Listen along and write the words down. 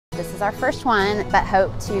This is our first one, but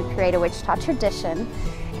hope to create a Wichita tradition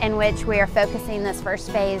in which we are focusing this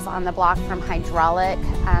first phase on the block from Hydraulic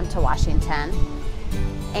to Washington.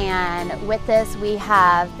 And with this, we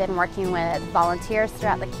have been working with volunteers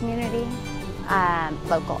throughout the community,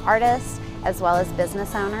 local artists, as well as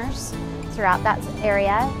business owners throughout that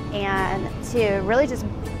area, and to really just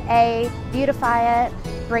beautify it,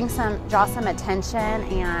 draw some attention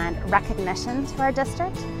and recognition to our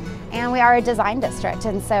district. And we are a design district,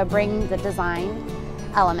 and so bring the design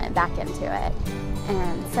element back into it.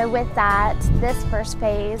 And so with that, this first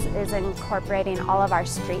phase is incorporating all of our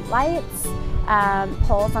street lights.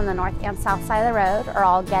 Poles on the north and south side of the road are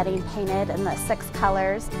all getting painted in the 6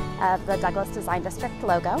 colors of the Douglas Design District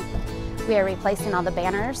logo. We are replacing all the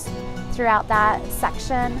banners throughout that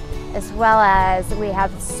section, as well as we have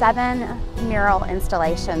 7 mural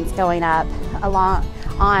installations going up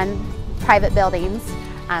on private buildings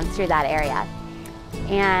through that area.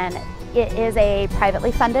 And it is a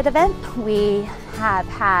privately funded event. We have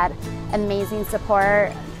had amazing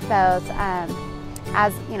support, both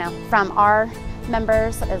as you know, from our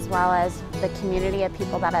members as well as the community of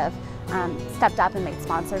people that have stepped up and made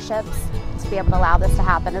sponsorships to be able to allow this to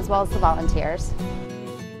happen, as well as the volunteers.